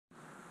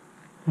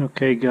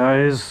Okay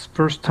guys,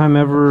 first time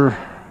ever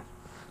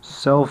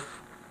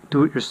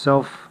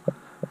do-it-yourself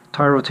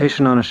tire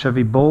rotation on a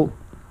Chevy Bolt.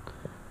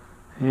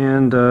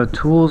 And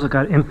tools, I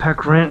got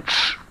impact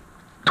wrench,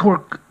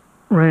 torque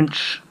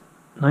wrench,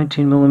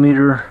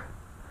 19mm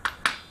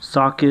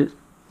socket,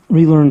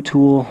 relearn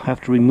tool, have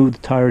to remove the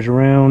tires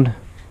around,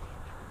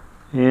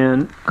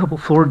 and a couple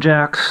floor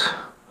jacks.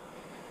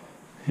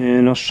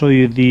 And I'll show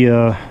you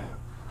the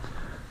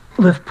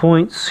lift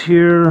points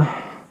here,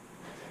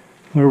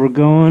 where we're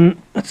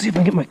going. Let's see if I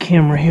can get my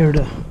camera here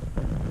to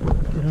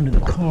get under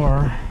the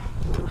car.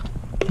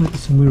 At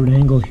some weird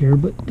angle here,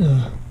 but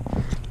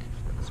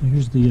so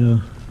here's the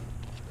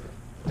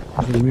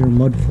rear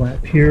mud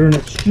flap here, and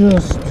it's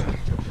just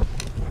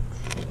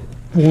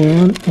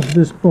one of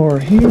this bar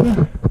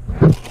here.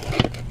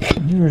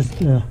 And here's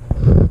the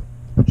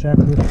jack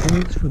lift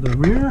points for the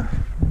rear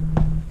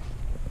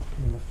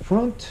and the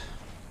front.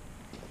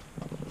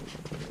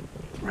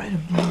 Right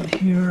about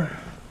here.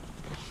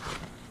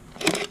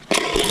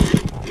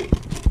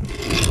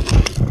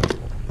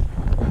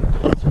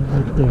 So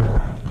right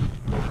there.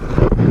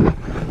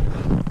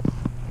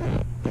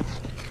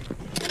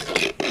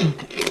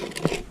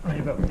 Okay, right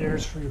about there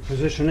is for your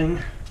positioning.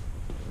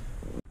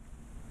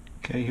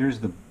 Okay, here's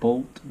the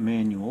bolt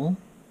manual,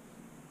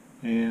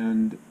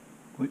 and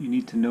what you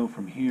need to know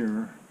from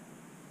here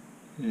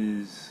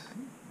is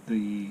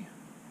the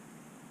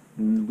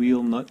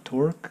wheel nut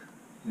torque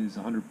is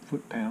 100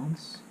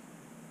 foot-pounds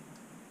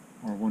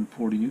or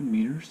 140 newton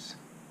meters.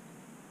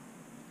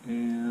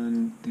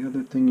 And the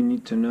other thing you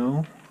need to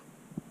know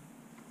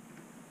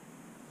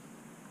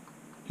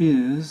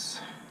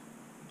is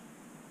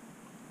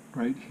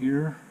right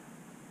here,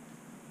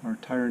 our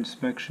tire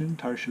inspection.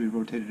 Tires should be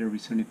rotated every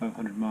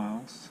 7,500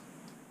 miles,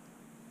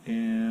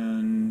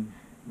 and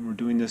we're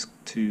doing this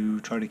to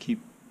try to keep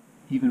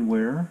even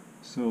wear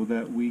so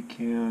that we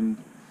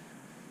can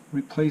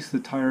replace the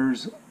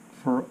tires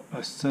for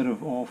a set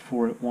of all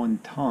four at one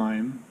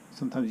time.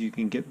 Sometimes you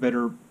can get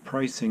better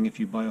pricing if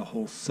you buy a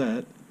whole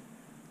set.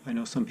 I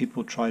know some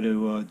people try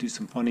to do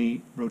some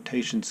funny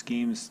rotation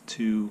schemes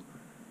to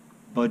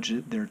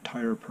budget their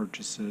tire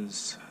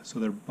purchases, so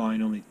they're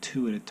buying only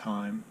two at a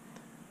time.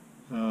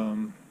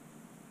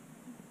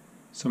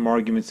 Some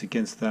arguments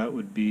against that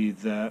would be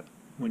that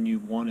when you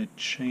want to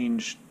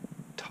change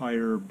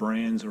tire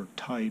brands or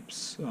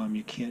types,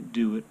 you can't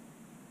do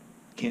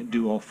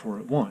all four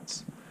at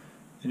once.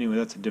 Anyway,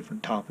 that's a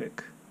different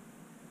topic.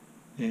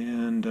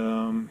 And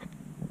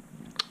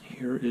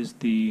here is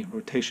the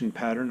rotation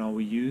pattern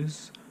I'll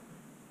use,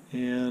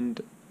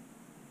 and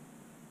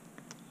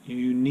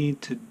you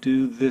need to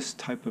do this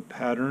type of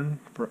pattern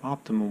for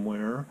optimum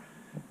wear.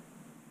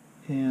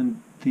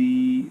 And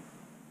the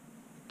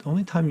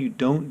only time you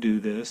don't do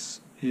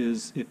this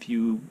is if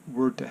you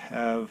were to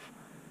have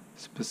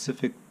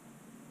specific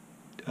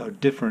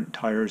different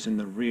tires in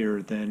the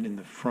rear than in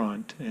the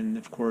front, and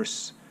of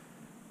course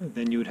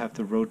then you would have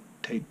to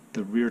rotate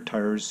the rear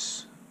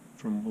tires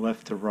from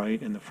left to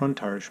right and the front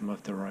tires from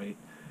left to right.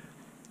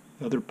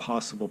 The other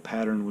possible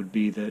pattern would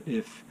be that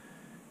if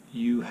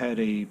you had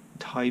a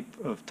type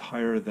of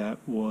tire that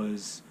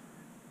was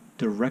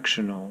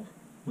directional,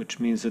 which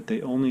means that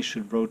they only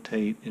should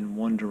rotate in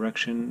one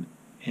direction,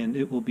 and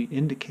it will be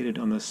indicated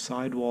on the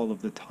sidewall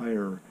of the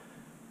tire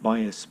by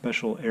a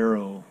special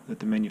arrow that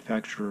the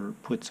manufacturer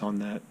puts on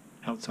that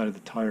outside of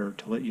the tire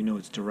to let you know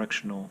it's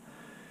directional.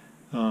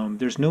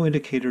 There's no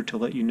indicator to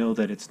let you know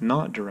that it's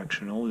not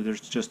directional. There's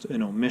just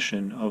an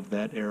omission of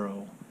that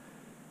arrow.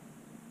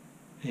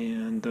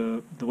 And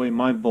the way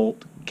my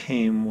bolt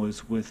came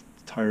was with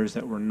tires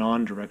that were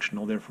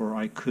non-directional, therefore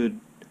I could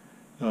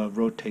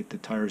rotate the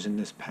tires in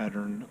this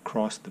pattern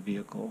across the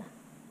vehicle.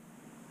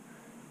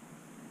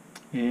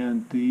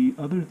 And the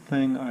other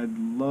thing I'd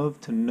love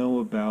to know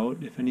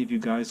about, if any of you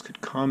guys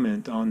could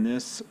comment on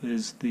this,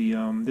 is the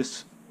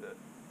this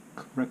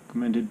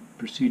recommended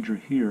procedure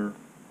here,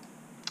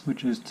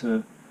 which is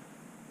to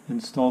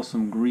install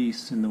some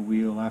grease in the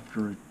wheel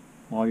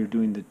while you're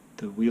doing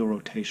the wheel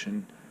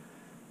rotation.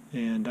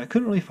 And I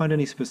couldn't really find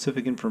any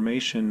specific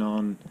information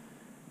on,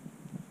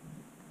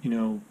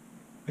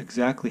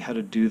 exactly how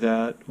to do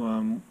that,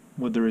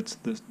 whether it's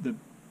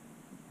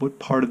what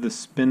part of the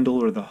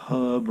spindle or the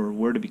hub, or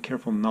where to be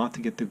careful not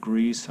to get the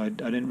grease. I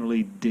didn't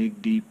really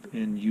dig deep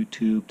in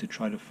YouTube to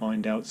try to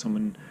find out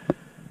someone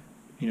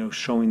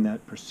showing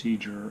that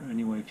procedure.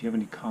 Anyway, if you have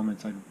any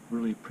comments, I'd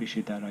really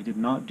appreciate that. I did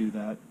not do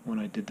that when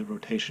I did the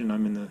rotation.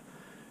 I'm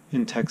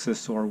in Texas,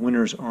 so our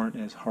winters aren't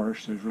as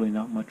harsh. There's really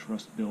not much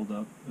rust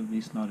buildup, at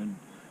least not in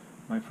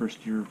my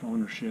first year of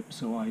ownership,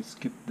 so I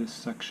skipped this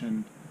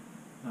section.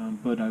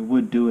 But I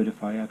would do it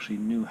if I actually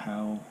knew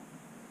how,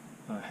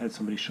 had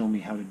somebody show me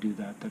how to do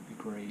that. That'd be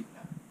great.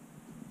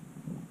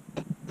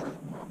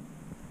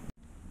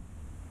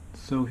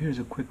 So here's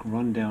a quick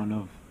rundown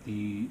of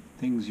the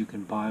things you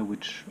can buy,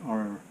 which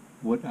are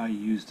what I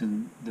used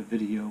in the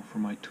video for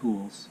my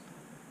tools.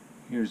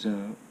 Here's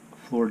a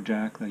floor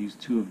jack. I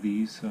used two of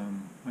these.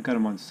 I got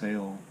them on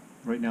sale.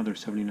 Right now they're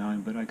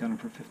 $79, but I got them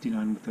for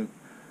 $59 with a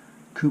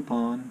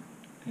coupon.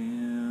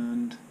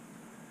 And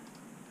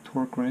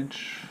torque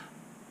wrench.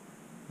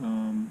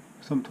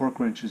 Some torque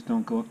wrenches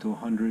don't go up to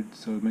 100,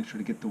 so make sure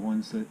to get the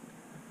ones that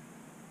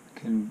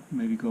can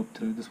maybe go up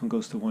to, this one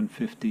goes to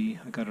 150.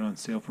 I got it on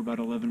sale for about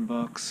 11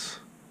 bucks.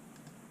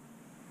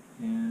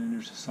 And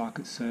there's a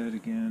socket set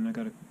again. I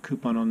got a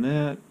coupon on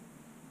that,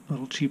 a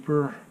little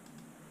cheaper.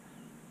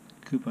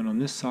 Coupon on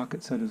this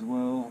socket set as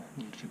well, a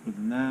little cheaper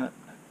than that.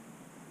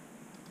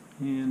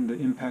 And the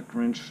impact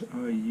wrench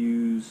I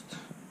used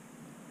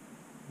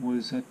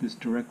was at this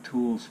Direct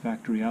Tools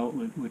factory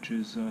outlet, which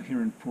is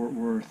here in Fort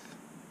Worth.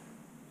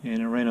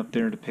 And I ran up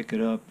there to pick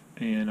it up,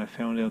 and I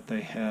found out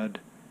they had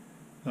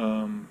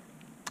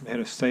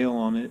a sale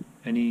on it.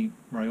 Any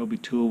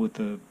Ryobi tool with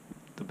the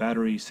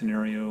battery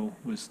scenario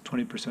was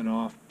 20%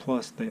 off,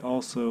 plus they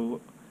also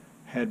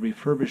had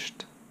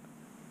refurbished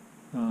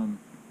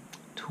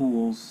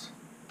tools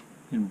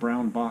in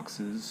brown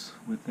boxes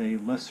with a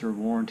lesser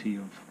warranty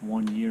of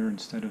 1 year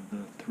instead of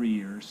the 3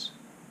 years.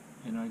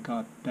 And I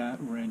got that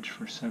wrench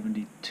for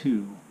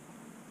 $72.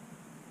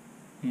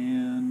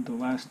 And the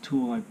last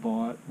tool I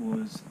bought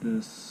was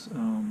this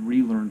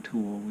relearn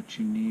tool, which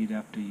you need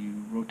after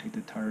you rotate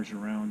the tires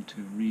around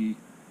to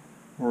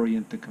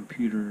reorient the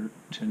computer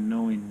to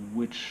knowing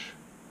which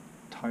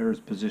tire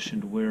is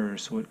positioned where,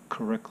 so it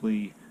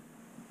correctly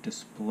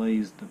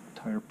displays the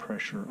tire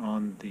pressure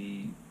on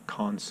the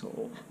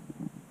console.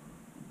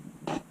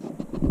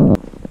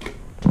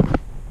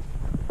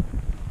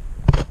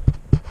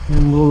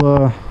 And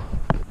we'll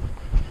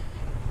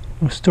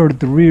start at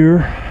the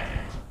rear.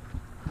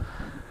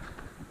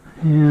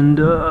 And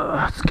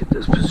let's get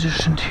this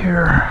positioned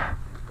here.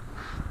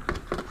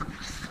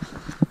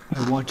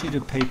 I want you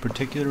to pay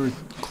particular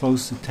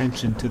close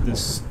attention to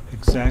this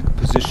exact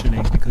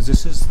positioning, because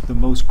this is the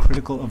most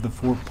critical of the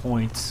 4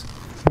 points.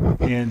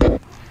 And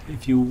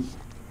if you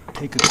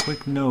take a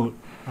quick note,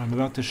 I'm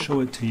about to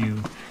show it to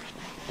you.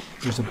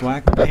 There's a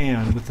black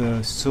pan with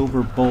a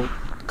silver bolt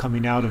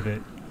coming out of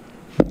it,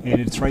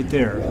 and it's right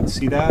there.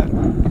 See that?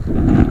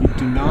 You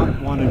do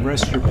not want to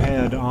rest your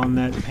pad on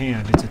that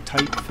pan. It's a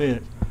tight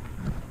fit.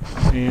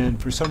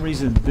 And for some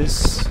reason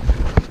this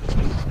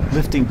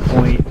lifting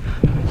point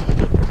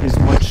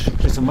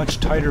is a much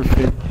tighter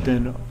fit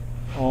than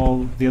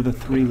all the other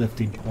 3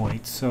 lifting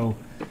points. So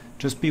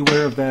just be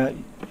aware of that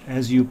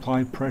as you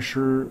apply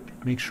pressure.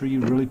 Make sure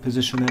you really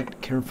position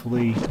that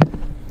carefully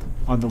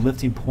on the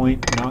lifting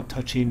point, not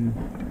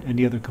touching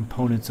any other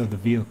components of the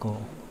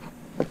vehicle.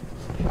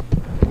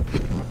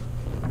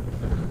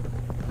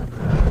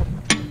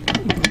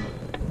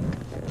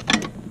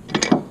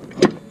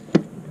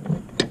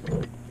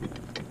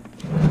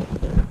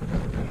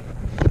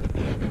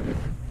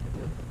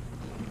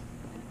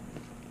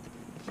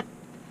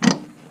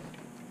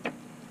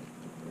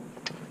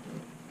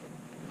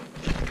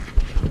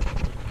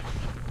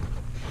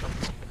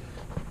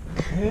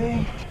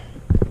 Okay,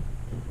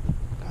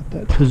 got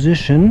that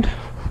positioned,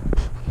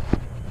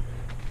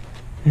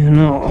 and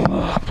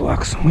I'll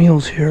block some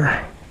wheels here.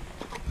 I'm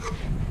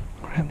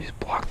gonna have these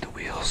block the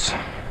wheels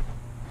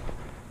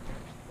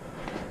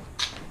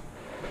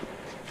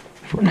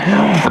for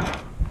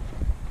now.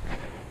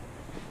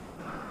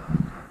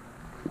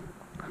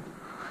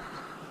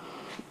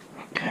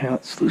 Okay,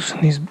 let's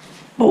loosen these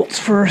bolts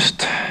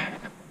first.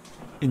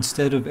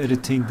 Instead of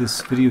editing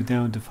this video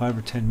down to 5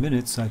 or 10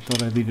 minutes, I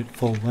thought I'd leave it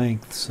full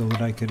length so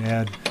that I could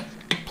add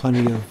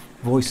plenty of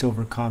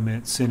voiceover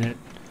comments in it.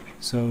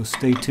 So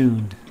stay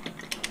tuned.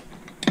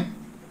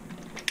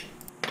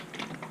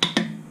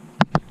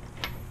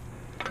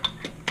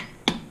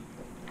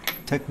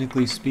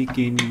 Technically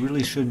speaking, you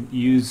really shouldn't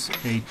use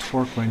a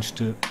torque wrench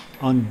to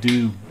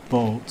undo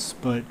bolts,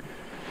 but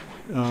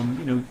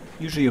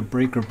usually a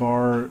breaker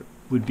bar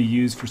would be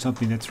used for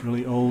something that's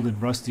really old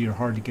and rusty or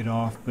hard to get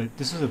off, but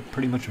this is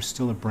pretty much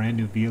still a brand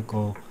new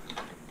vehicle,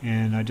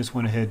 and I just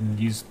went ahead and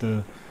used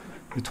the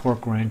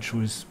torque wrench.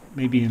 Was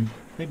maybe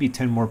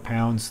 10 more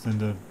pounds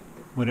than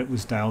what it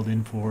was dialed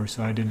in for,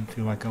 so I didn't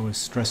feel like I was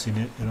stressing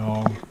it at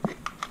all.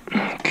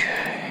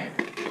 Okay.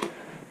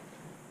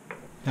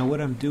 Now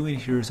what I'm doing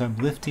here is I'm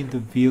lifting the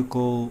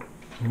vehicle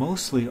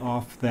mostly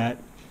off that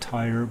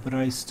tire, but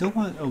I still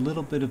want a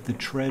little bit of the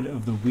tread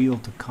of the wheel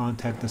to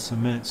contact the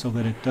cement so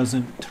that it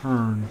doesn't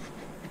turn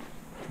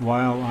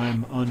while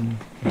I'm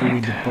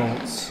undoing the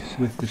bolts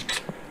with the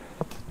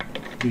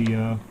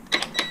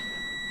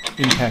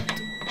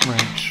impact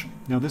wrench.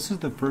 Now this is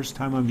the first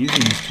time I'm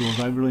using these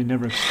tools. I've really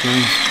never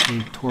experienced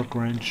a torque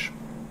wrench,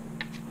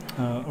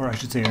 or I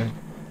should say a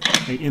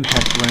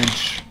impact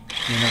wrench,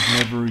 and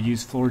I've never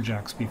used floor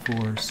jacks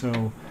before,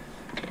 so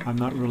I'm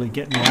not really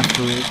getting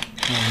after it.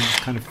 I'm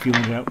just kind of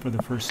feeling it out for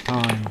the first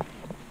time.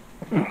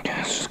 Okay,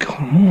 let's just go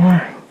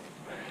more.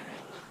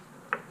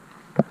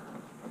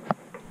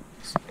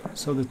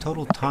 So the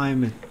total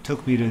time it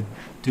took me to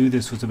do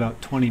this was about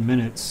 20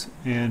 minutes,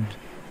 and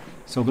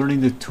so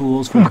learning the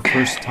tools for the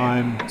first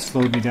time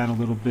slowed me down a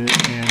little bit,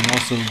 and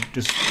also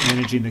just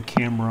managing the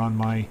camera on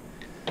my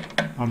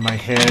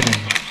head and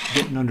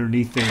getting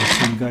underneath there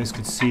so you guys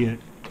could see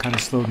it kind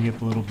of slowed me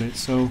up a little bit.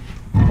 So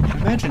I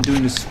imagine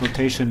doing this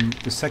rotation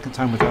the second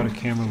time without a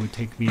camera would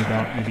take me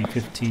about maybe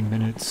 15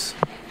 minutes.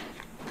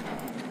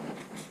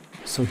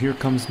 So here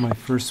comes my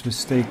first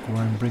mistake where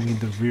I'm bringing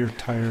the rear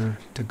tire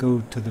to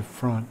go to the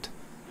front,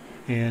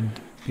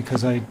 and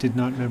because I did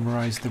not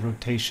memorize the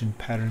rotation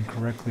pattern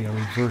correctly, I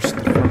reversed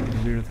the front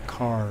and rear of the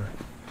car,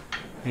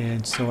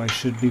 and so I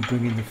should be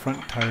bringing the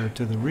front tire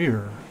to the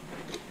rear.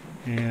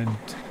 And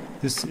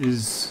this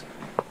is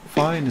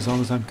fine as long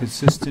as I'm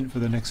consistent for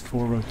the next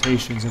 4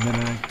 rotations, and then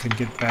I can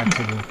get back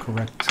to the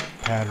correct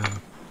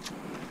pattern.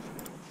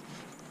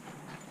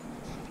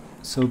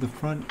 So the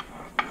front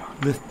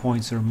lift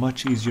points are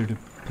much easier to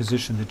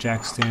position the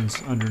jack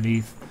stands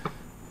underneath.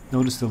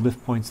 Notice the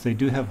lift points, they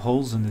do have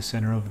holes in the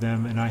center of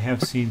them, and I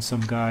have seen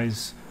some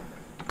guys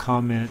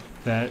comment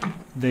that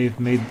they've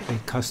made a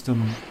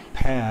custom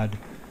pad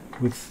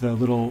with the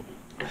little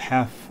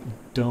half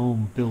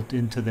dome built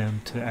into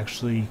them to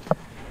actually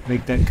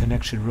make that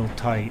connection real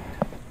tight.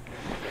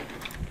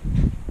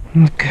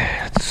 Okay,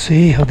 let's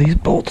see how these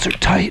bolts are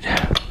tight.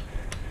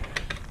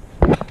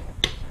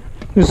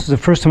 This is the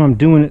first time I'm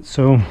doing it,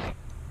 so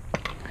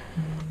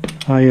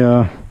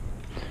I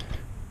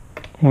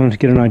wanted to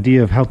get an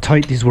idea of how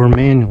tight these were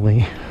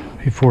manually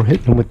before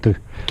hitting them with the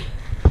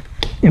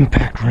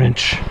impact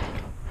wrench.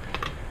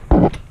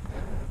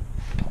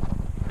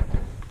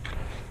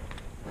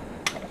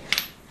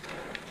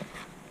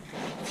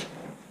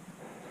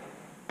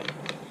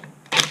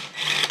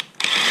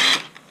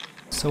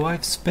 So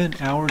I've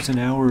spent hours and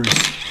hours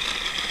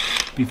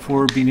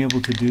before being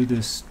able to do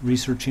this,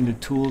 researching the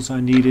tools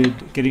I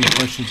needed, getting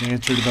questions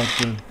answered about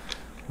the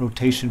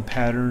rotation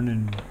pattern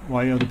and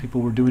why other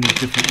people were doing it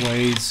different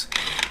ways.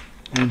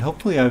 And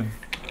hopefully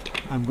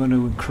I'm going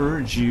to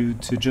encourage you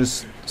to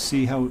just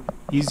see how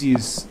easy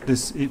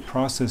this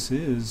process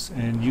is,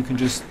 and you can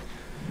just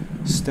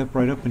step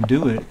right up and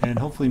do it. And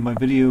hopefully my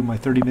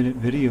 30-minute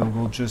video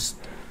will just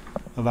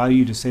allow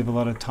you to save a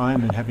lot of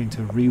time and having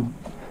to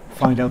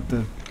find out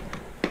the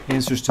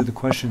answers to the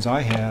questions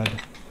I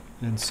had.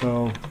 And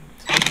so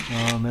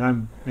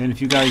and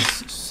if you guys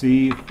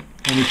see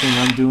anything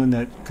I'm doing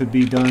that could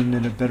be done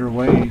in a better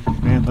way,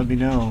 man, let me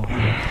know.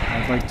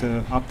 I'd like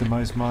to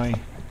optimize my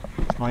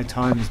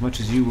time as much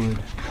as you would.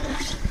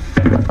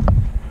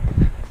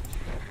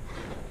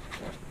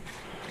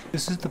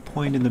 This is the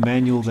point in the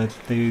manual that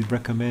they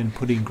recommend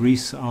putting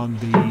grease on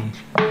the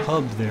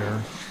hub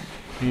there,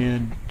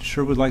 and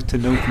sure would like to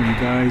know from you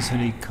guys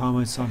any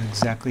comments on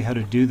exactly how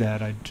to do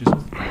that. I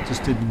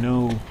just didn't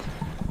know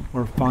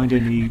or find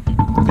any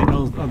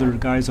other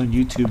guys on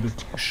YouTube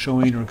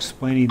showing or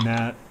explaining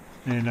that,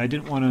 and I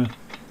didn't want to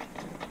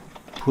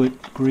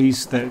put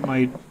grease that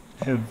might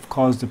have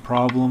caused a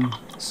problem,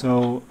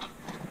 so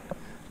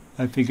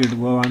I figured,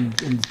 well, I'm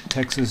in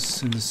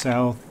Texas in the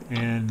south,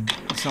 and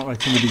it's not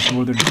like some of these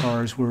northern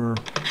cars where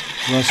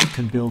rust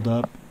can build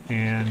up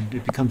and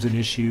it becomes an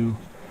issue.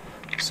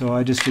 So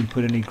I just didn't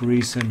put any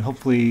grease, and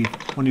hopefully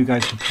one of you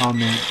guys can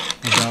comment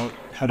about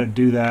how to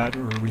do that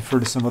or refer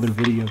to some other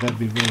video. That'd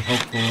be really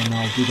helpful, and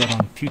I'll do that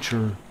on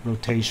future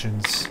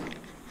rotations.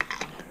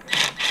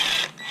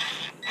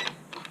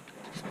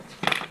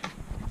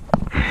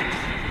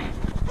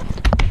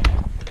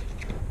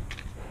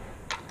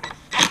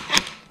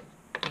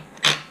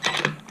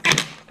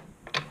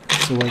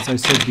 So as I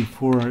said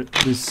before,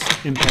 this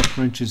impact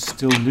wrench is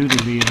still new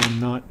to me, and I'm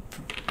not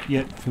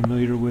yet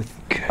familiar with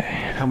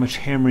how much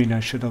hammering I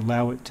should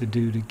allow it to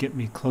do to get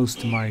me close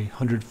to my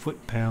 100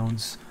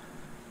 foot-pounds.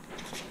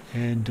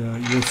 And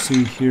you'll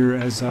see here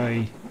as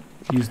I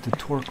use the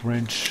torque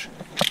wrench,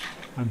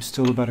 I'm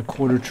still about a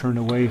quarter turn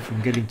away from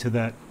getting to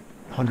that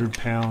 100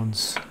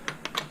 pounds.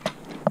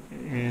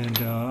 And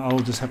I'll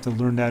just have to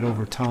learn that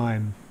over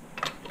time.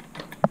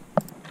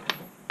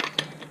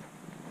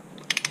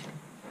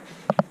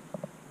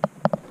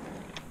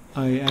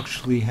 I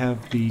actually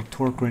have the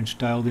torque wrench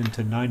dialed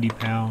into 90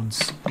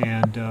 pounds,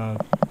 and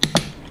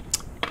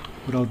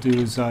what I'll do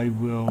is I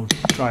will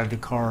drive the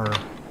car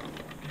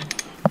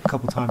a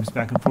couple times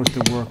back and forth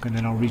to work, and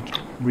then I'll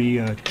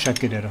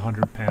check it at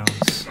 100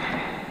 pounds.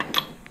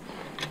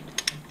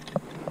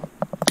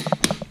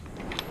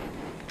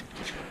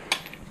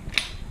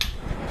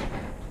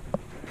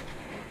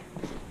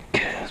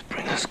 Okay, let's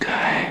bring this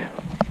guy.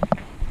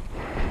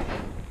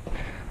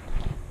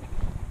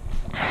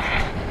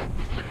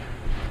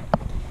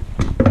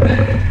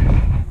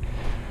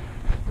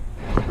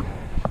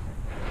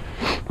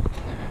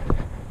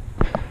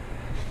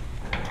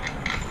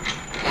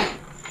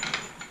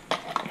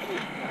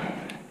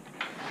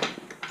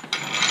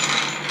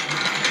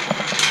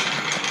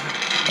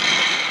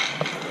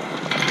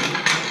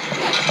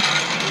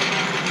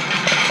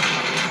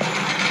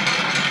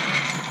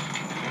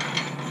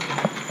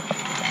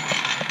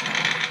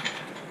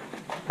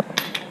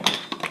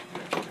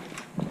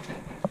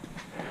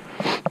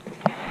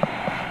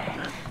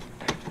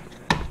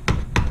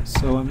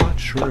 So I'm not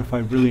sure if I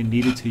really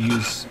needed to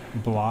use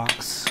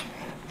blocks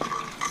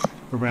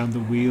around the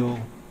wheel,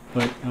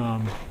 but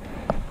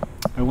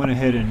I went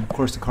ahead and, of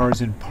course, the car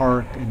is in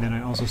park, and then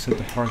I also set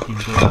the parking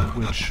brake,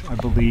 which I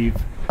believe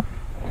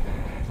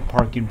the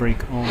parking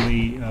brake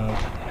only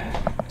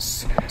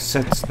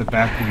sets the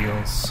back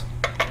wheels.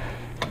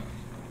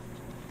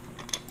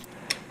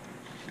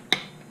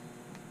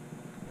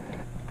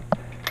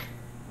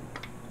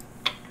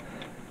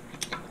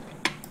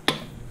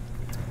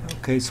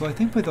 Okay, so I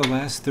think for the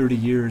last 30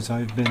 years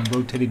I've been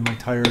rotating my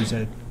tires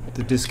at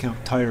the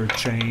discount tire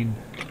chain.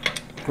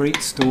 Great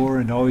store,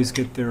 and always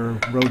get their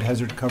road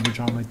hazard coverage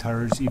on my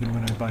tires even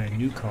when I buy a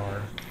new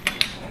car.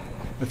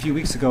 A few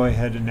weeks ago I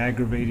had an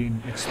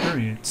aggravating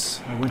experience.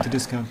 I went to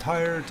Discount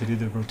Tire to do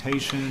the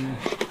rotation.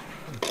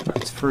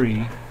 It's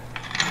free.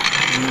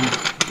 And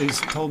they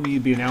told me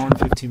it'd be an hour and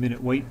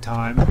 15-minute wait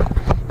time.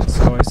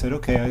 So I said,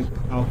 okay,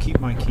 I'll keep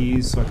my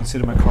keys so I can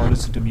sit in my car,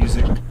 listen to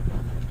music,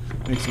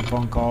 make some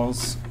phone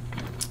calls.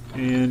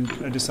 And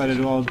I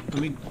decided, well,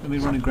 let me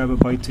run and grab a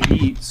bite to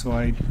eat. So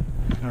I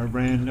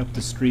ran up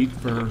the street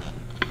for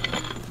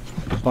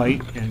a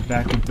bite and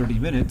back in 30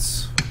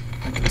 minutes.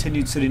 I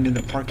continued sitting in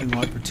the parking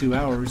lot for 2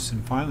 hours,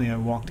 and finally I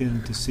walked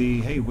in to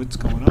see, hey, what's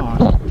going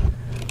on?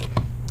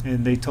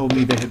 And they told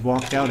me they had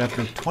walked out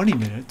after 20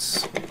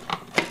 minutes,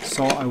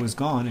 saw I was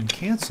gone, and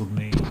canceled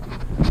me.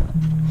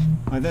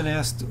 I then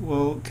asked,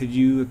 well, could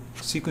you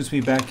sequence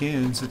me back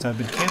in since I've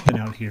been camping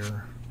out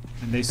here?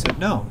 And they said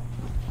no.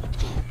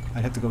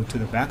 I'd have to go to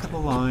the back of the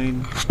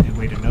line and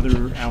wait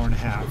another hour and a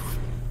half.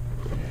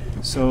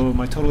 So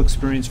my total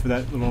experience for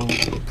that little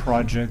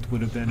project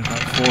would have been about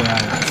 4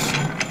 hours.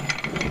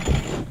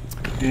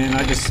 And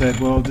I just said,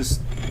 well,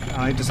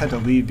 I just had to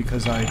leave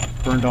because I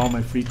burned all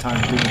my free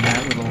time doing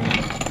that little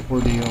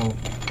ordeal.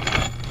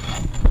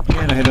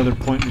 And I had other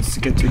appointments to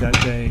get to that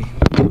day.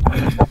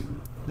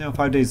 Now,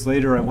 5 days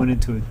later, I went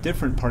into a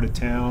different part of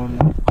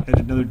town at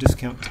another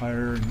Discount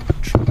Tire and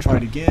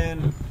tried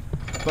again,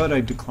 but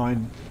I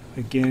declined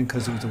again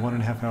because it was a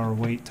 1.5 hour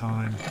wait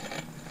time.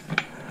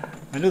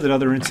 I know that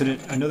other incident,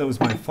 I know that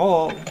was my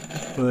fault,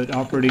 but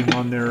operating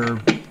on their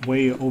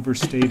way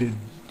overstated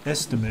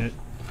estimate,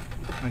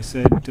 I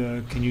said,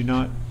 can you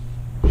not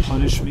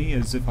punish me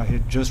as if I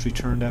had just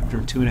returned after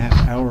a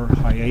 2.5 hour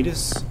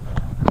hiatus?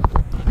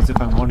 As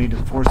if I'm wanting to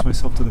force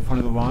myself to the front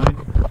of the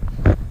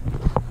line?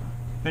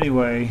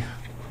 Anyway,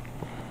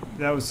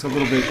 that was a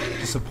little bit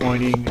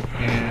disappointing,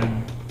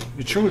 and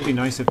it sure would be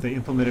nice if they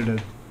implemented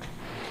a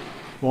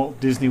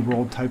Walt Disney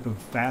World type of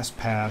fast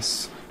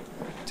pass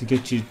to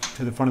get you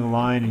to the front of the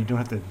line and you don't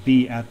have to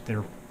be at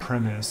their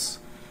premise.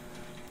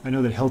 I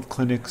know that health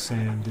clinics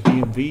and the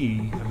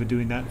DMV have been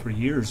doing that for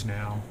years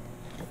now.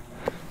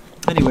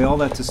 Anyway, all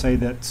that to say,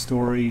 that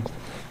story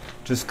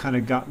just kind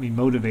of got me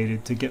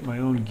motivated to get my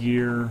own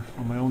gear,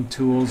 on my own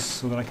tools,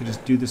 so that I could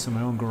just do this in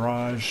my own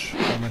garage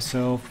by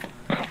myself.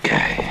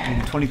 In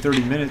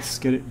 20-30 minutes,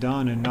 get it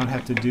done and not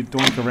have to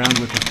doink around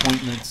with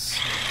appointments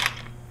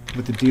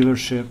with the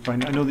dealership. I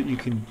know that you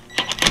can,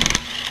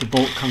 the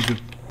Bolt comes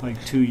with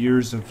like 2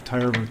 years of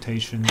tire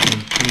rotations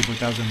and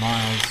 24,000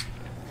 miles.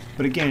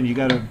 But again, you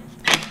got to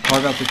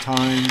carve out the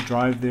time,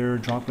 drive there,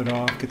 drop it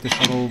off, get the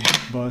shuttle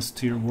bus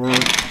to your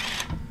work.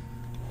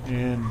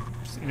 And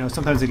you know,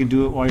 sometimes they can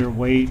do it while you're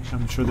waiting.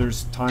 I'm sure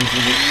there's times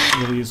when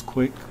it really is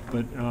quick,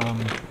 but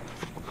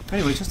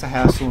anyway, it's just a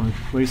hassle and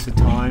a waste of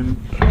time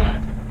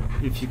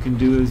if you can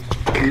do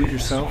it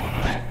yourself.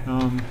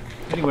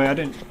 Anyway, I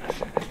didn't,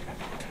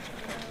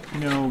 you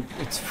know,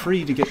 it's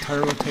free to get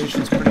tire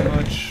rotations pretty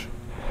much,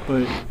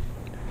 but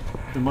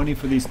the money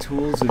for these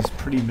tools is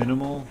pretty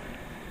minimal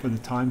for the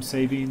time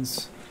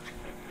savings.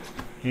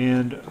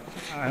 And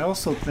I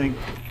also think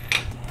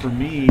for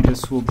me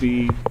this will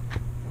be,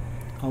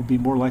 I'll be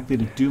more likely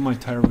to do my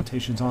tire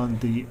rotations on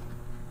the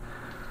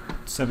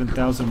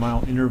 7,000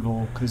 mile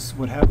interval, because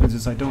what happens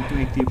is I don't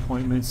make the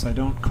appointments, I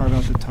don't carve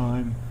out the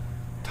time,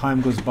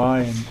 time goes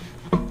by, and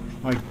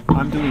like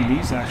I'm doing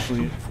these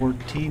actually at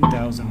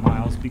 14,000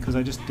 miles because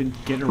I just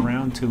didn't get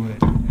around to it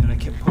and I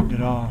kept putting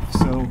it off.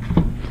 So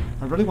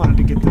I really wanted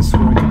to get this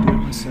where I could do it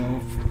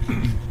myself,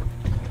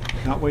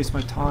 not waste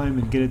my time,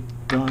 and get it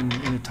done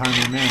in a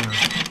timely manner.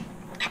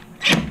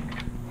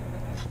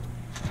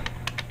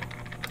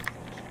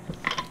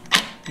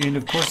 And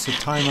of course the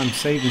time I'm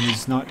saving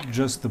is not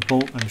just the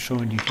Bolt I'm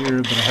showing you here,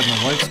 but I have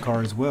my wife's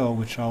car as well,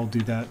 which I'll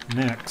do that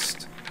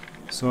next.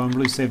 So I'm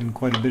really saving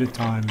quite a bit of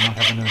time, not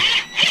having to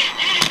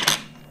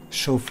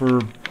chauffeur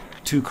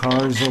 2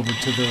 cars over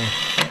to the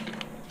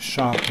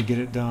shop to get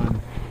it done.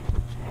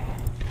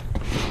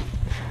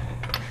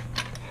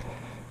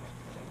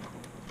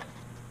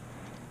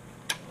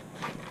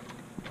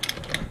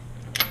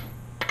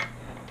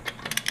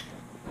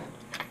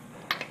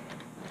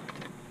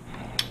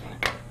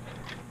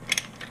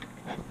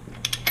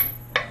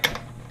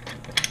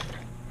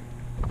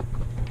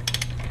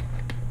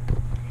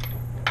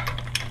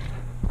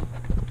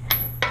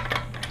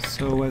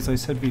 So as I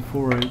said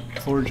before,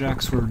 floor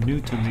jacks were new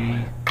to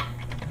me,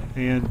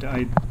 and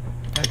I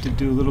had to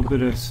do a little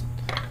bit of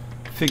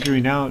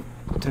figuring out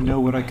to know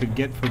what I could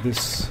get for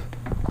this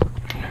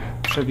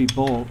Chevy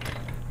Bolt.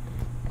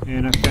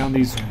 And I found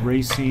these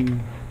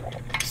racing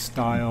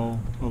style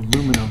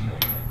aluminum,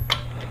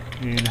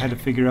 and I had to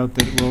figure out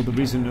that, well, the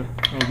reason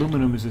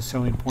aluminum is a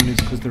selling point is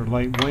because they're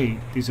lightweight.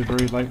 These are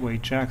very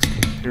lightweight jacks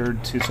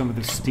compared to some of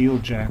the steel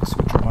jacks,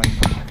 which are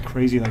like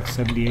crazy, like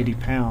 70-80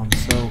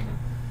 pounds. So,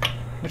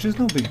 which is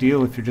no big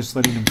deal if you're just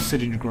letting them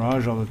sit in your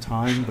garage all the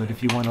time, but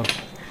if you want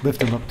to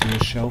lift them up to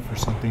a shelf or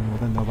something, well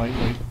then the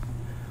lightweight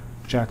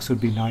jacks would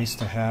be nice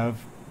to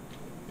have.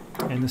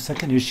 And the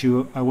second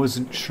issue I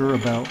wasn't sure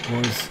about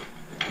was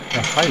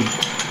the height.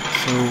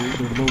 So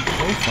the low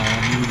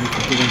profile, meaning they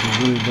could get into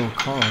really low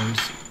cars.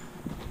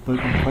 But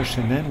my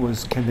question then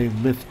was, can they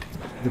lift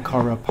the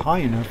car up high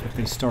enough if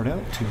they start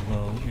out too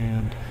low?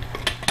 And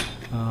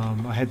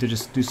I had to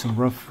just do some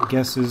rough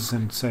guesses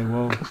and say,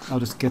 well, I'll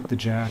just get the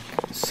jack,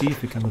 see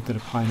if it can lift it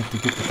up high enough to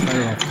get the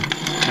tire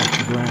off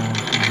the ground.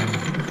 And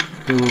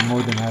they were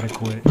more than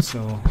adequate,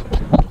 so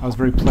I was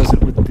very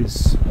pleasant with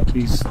these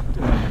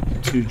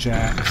two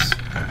jacks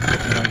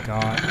that I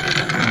got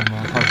from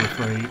Harbor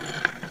Freight.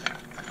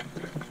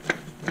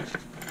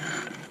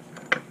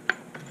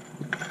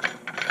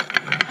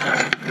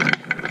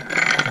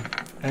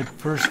 At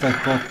first I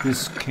thought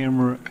this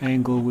camera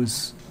angle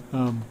was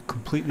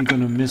completely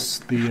going to miss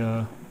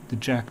the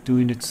jack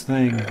doing its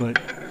thing, but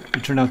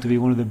it turned out to be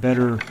one of the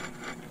better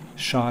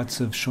shots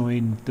of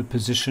showing the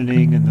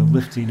positioning and the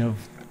lifting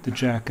of the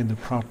jack in the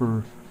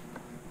proper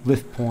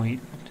lift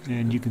point.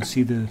 And you can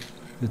see the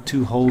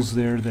two holes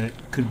there that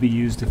could be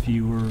used if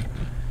you were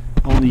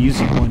only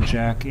using one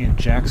jack and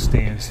jack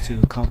stands to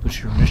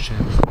accomplish your mission.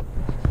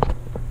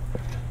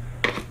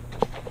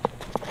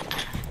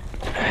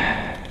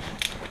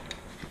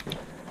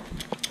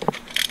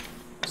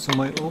 So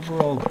my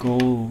overall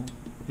goal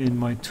in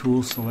my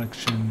tool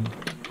selection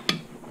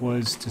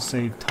was to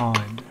save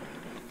time.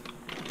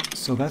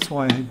 So that's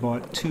why I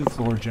bought 2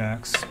 floor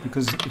jacks,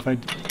 because if I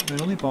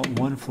only bought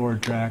 1 floor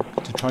jack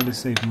to try to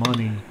save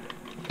money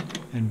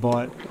and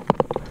bought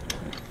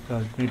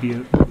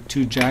maybe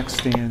 2 jack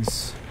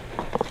stands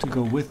to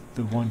go with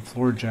the 1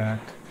 floor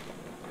jack,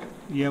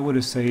 yeah, I would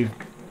have saved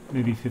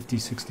maybe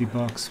 50-60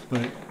 bucks,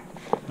 but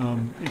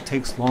it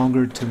takes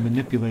longer to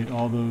manipulate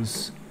all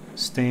those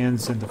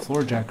stands and the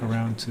floor jack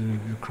around to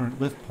your current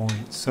lift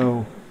point,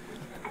 so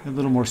a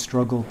little more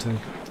struggle to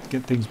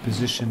get things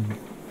positioned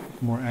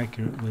more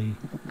accurately.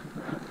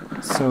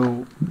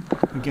 So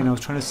again, I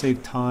was trying to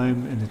save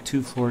time, and the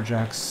 2 floor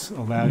jacks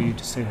allow you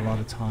to save a lot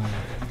of time.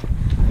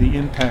 The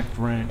impact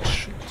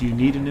wrench, do you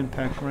need an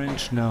impact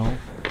wrench? No.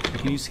 You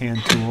can use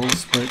hand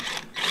tools, but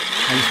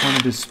I just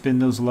wanted to spin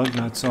those lug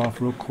nuts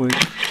off real quick,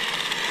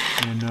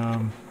 and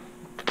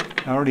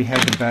I already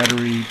had the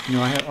battery,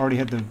 I already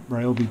had the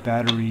Ryobi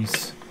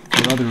batteries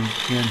for other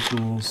hand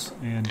tools,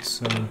 and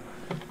so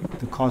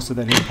the cost of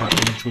that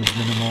impact wrench was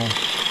minimal.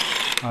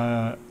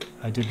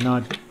 I did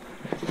not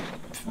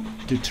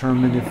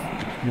determine if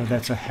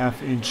that's a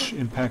 1/2 inch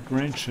impact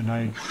wrench, and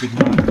I did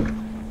not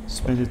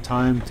spend the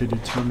time to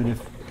determine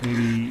if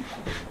maybe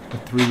a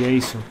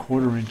 3/8 or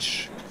 1/4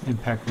 inch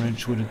impact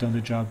wrench would have done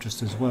the job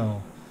just as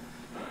well.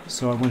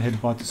 So I went ahead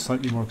and bought the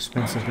slightly more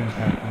expensive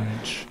impact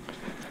wrench.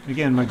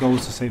 Again, my goal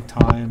was to save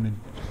time, and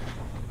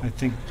I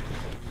think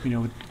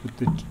with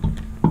the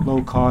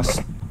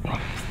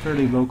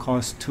fairly low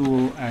cost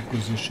tool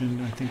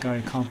acquisition, I think I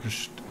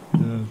accomplished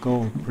the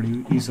goal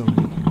pretty easily.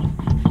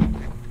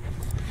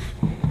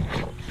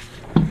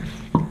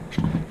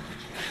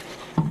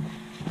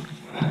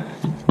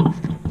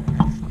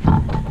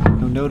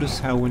 Now notice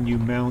how when you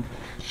mount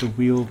the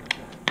wheel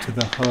to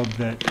the hub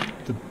that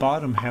the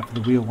bottom half of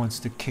the wheel wants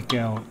to kick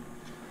out,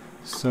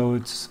 so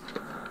it's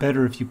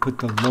better if you put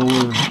the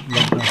lower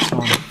lug nuts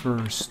on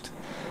first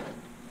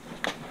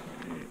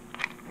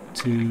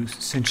to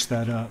cinch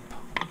that up.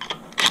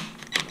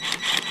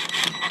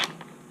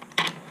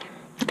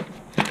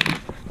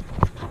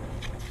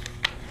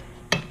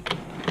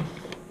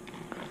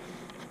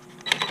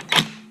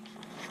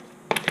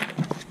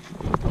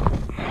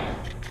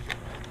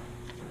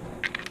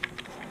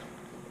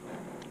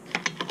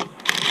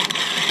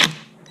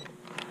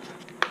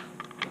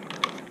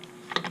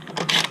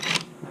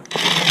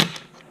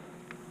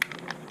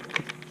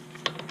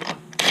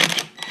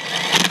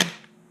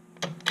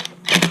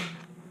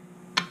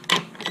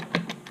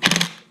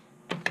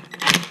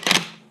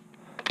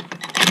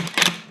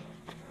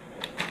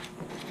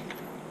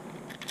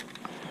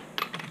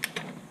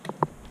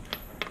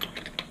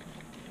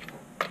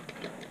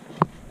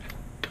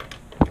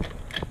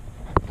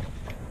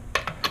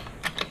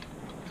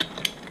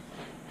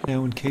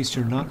 Now, in case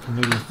you're not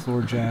familiar with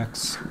floor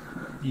jacks,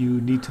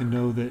 you need to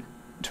know that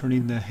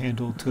turning the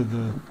handle to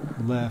the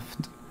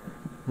left,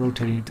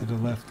 rotating it to the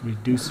left,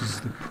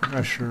 reduces the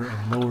pressure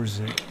and lowers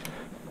it,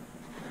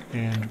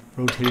 and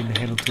rotating the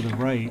handle to the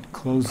right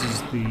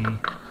closes the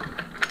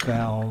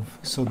valve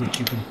so that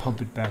you can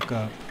pump it back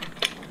up.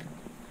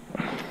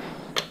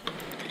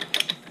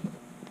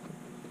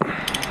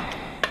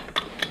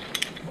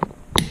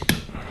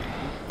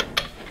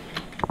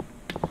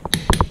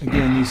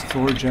 Again, these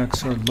floor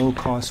jacks are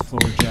low-cost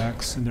floor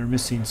jacks, and they're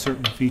missing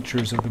certain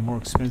features of the more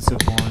expensive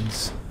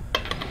ones.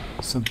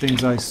 Some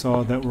things I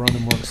saw that were on the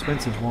more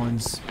expensive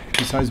ones,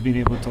 besides being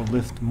able to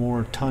lift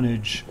more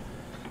tonnage,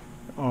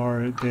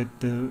 are that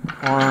the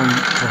arm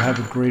will have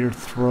a greater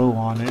throw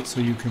on it,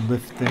 so you can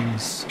lift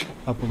things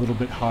up a little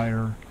bit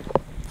higher.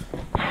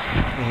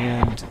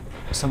 And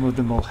some of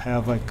them will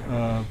have like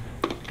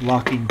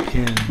locking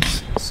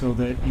pins, so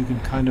that you can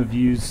kind of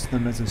use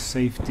them as a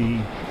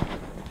safety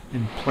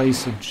in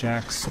place of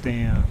jack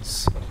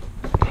stands.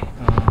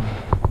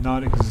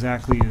 not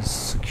exactly as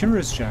secure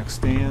as jack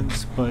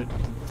stands, but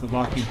the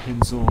locking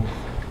pins will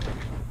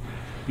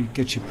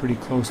get you pretty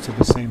close to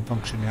the same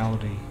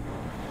functionality.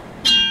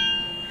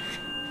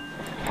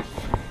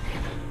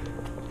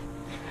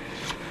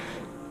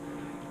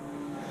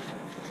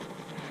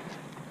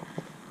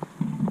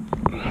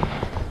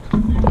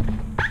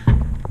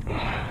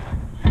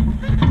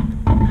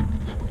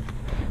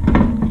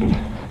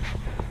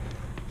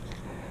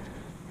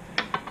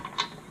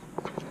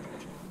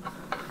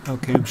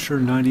 Okay, I'm sure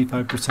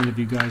 95% of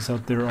you guys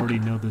out there already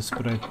know this,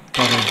 but I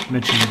thought I'd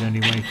mention it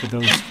anyway for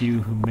those of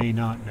you who may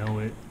not know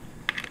it,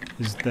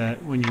 is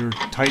that when you're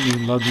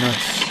tightening lug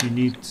nuts, you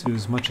need to,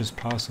 as much as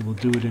possible,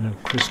 do it in a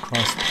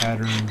crisscross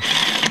pattern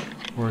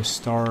or a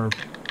star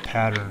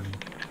pattern.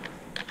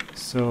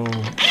 So,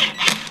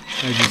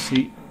 as you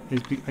see,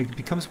 it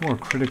becomes more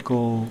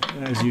critical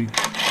as you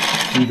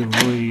do the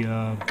really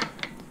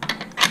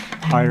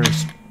higher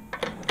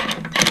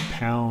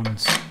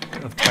pounds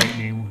of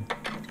tightening.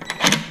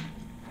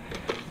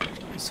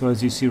 So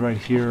as you see right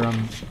here,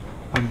 I'm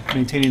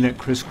maintaining that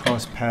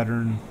crisscross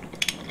pattern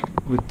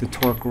with the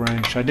torque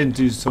wrench. I didn't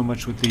do so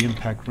much with the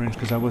impact wrench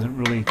because I wasn't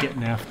really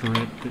getting after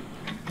it. But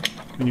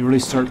when you really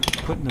start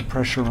putting the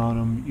pressure on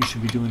them, you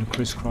should be doing a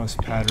crisscross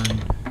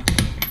pattern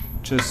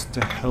just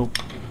to help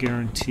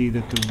guarantee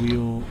that the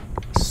wheel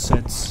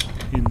sets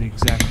in the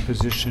exact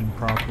position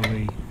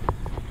properly.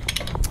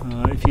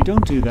 If you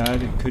don't do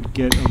that, it could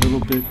get a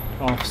little bit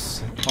off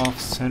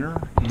center,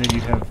 and then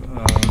you'd have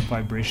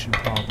vibration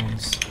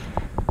problems.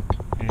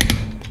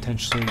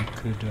 Potentially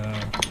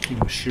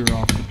could, shear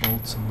off the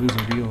bolts and lose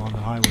a wheel on the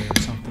highway or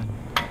something.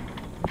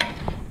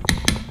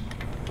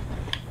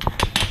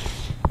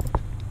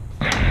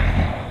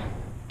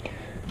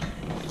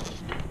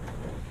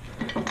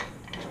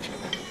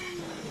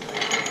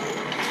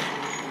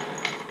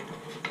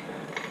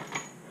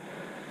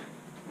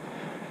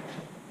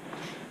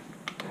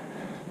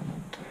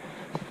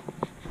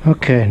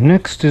 Okay,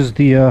 next is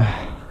the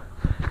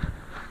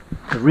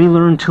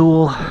relearn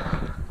tool.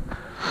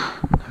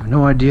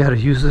 No idea how to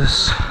use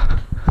this, so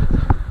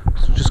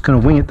I'm just gonna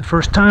wing it the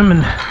first time, and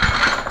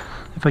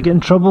if I get in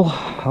trouble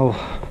I'll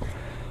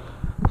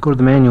go to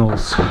the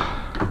manuals.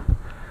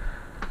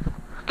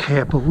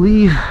 Okay, I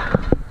believe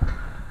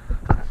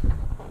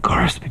the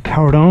car has to be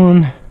powered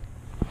on.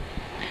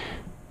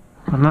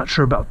 I'm not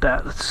sure about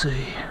that. Let's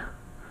see.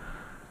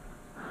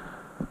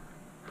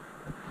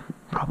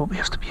 Probably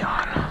has to be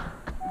on.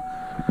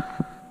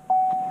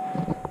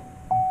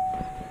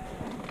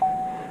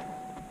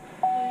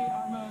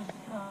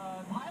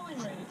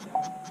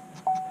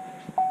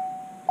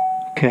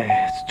 Okay,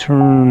 let's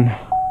turn.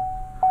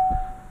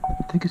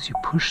 I think as you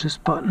push this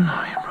button,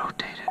 you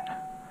rotate it.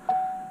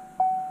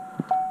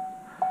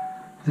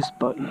 This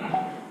button.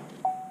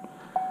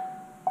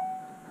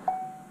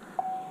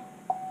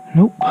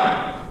 Nope.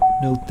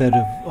 Note that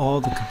of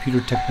all the computer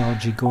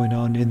technology going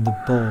on in the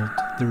Bolt,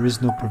 there is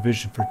no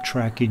provision for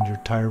tracking your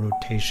tire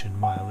rotation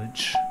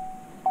mileage.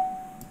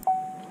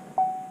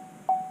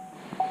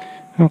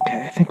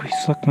 Okay, I think we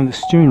select on the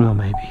steering wheel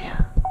maybe.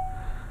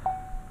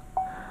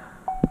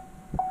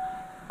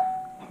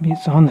 Maybe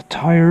it's on the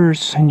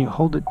tires and you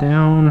hold it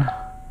down.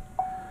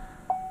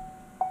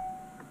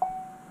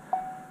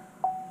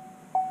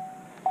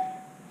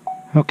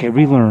 Okay,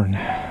 relearn.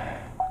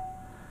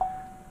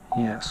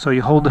 Yeah, so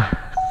you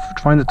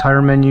find the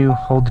tire menu,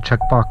 hold the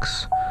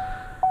checkbox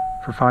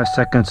for 5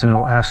 seconds and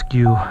it'll ask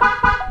you,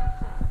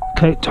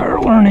 okay, tire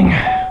learning.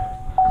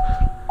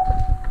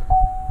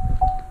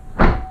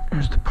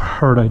 Here's the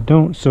part I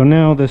don't. So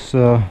now this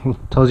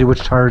tells you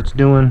which tire it's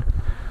doing.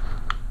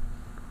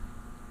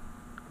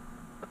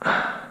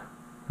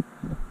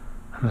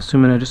 I'm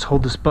assuming I just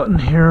hold this button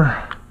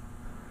here.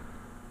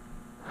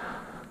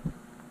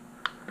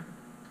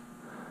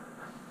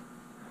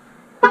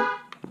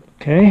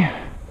 Okay.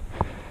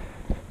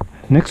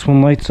 Next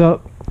one lights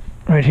up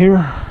right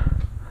here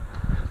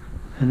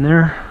and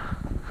there.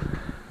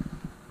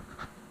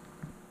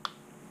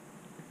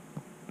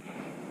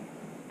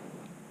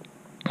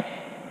 Of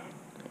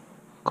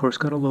course,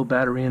 got a low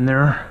battery in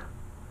there.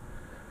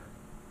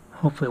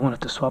 Hopefully I won't have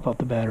to swap out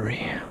the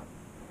battery.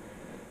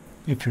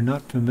 If you're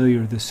not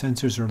familiar, the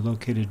sensors are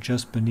located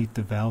just beneath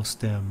the valve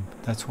stem.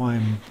 That's why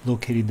I'm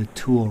locating the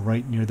tool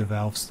right near the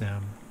valve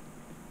stem.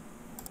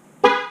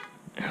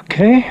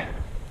 Okay.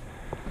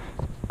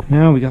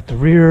 Now we got the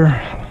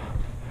rear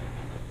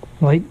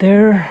light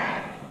there.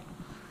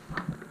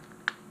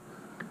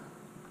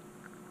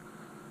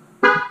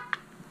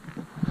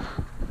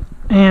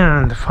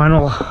 And the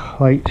final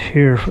light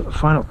here for the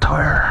final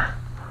tire.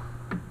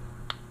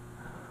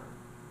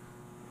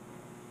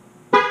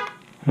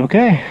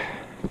 Okay.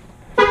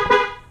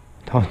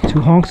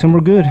 2 honks and we're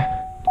good.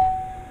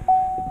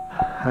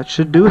 That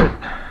should do it.